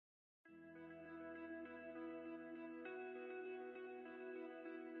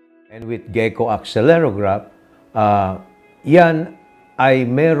And with GECKO Accelerograph, yan ay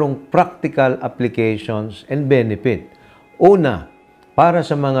merong practical applications and benefit. Una, para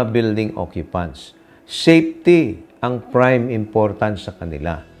sa mga building occupants, safety ang prime importance sa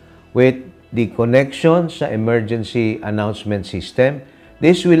kanila. With the connection sa emergency announcement system,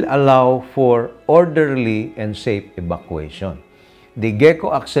 this will allow for orderly and safe evacuation. The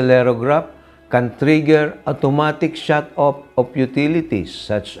GECKO Accelerograph can trigger automatic shut-off of utilities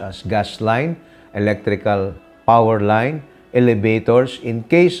such as gas line, electrical power line, elevators in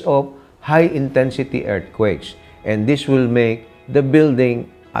case of high-intensity earthquakes. And this will make the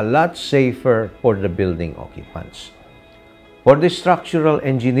building a lot safer for the building occupants. For the structural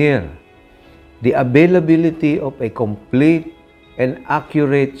engineer, the availability of a complete and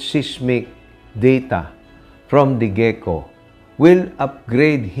accurate seismic data from the GECKO will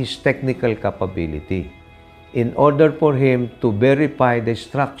upgrade his technical capability in order for him to verify the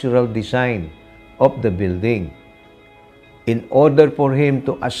structural design of the building, in order for him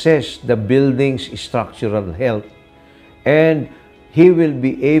to assess the building's structural health, and he will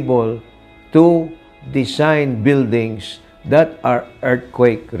be able to design buildings that are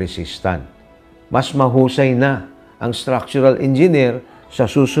earthquake resistant. Mas mahusay na ang structural engineer sa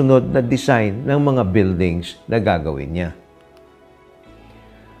susunod na design ng mga buildings na gagawin niya.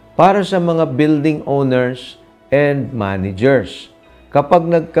 Para sa mga building owners and managers, kapag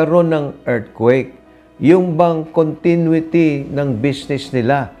nagkaroon ng earthquake, yung bang continuity ng business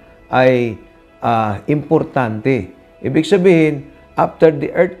nila ay importante. Ibig sabihin, after the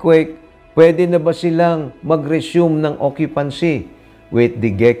earthquake, pwede na ba silang mag-resume ng occupancy? With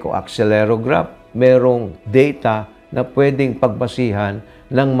the GECKO Accelerograph, merong data na pwedeng pagbasihan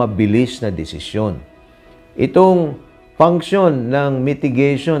ng mabilis na desisyon. Itong function ng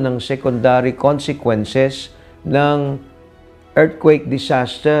mitigation ng secondary consequences ng earthquake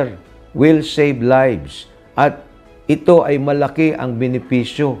disaster will save lives, at ito ay malaki ang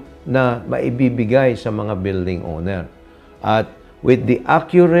benepisyo na maibibigay sa mga building owner. At with the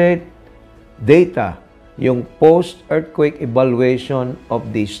accurate data, yung post-earthquake evaluation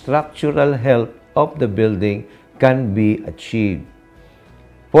of the structural health of the building can be achieved.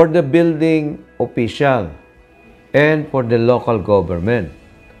 For the building official and for the local government,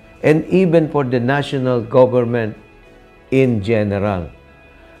 and even for the national government in general,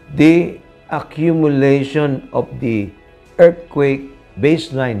 the accumulation of the earthquake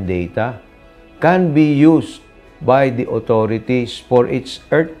baseline data can be used by the authorities for its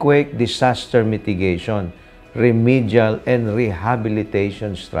earthquake disaster mitigation, remedial, and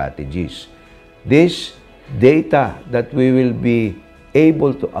rehabilitation strategies. This data that we will be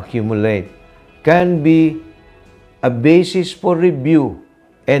able to accumulate can be a basis for review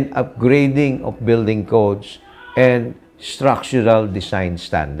and upgrading of building codes and structural design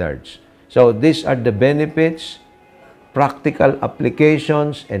standards. So these are the benefits, practical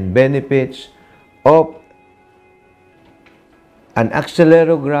applications, and benefits of an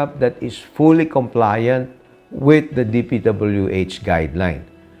accelerograph that is fully compliant with the DPWH guideline.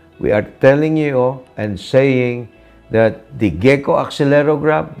 We are telling you and saying that the GECKO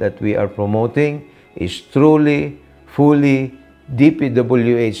Accelerograph that we are promoting is truly, fully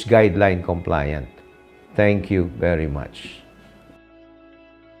DPWH guideline compliant. Thank you very much.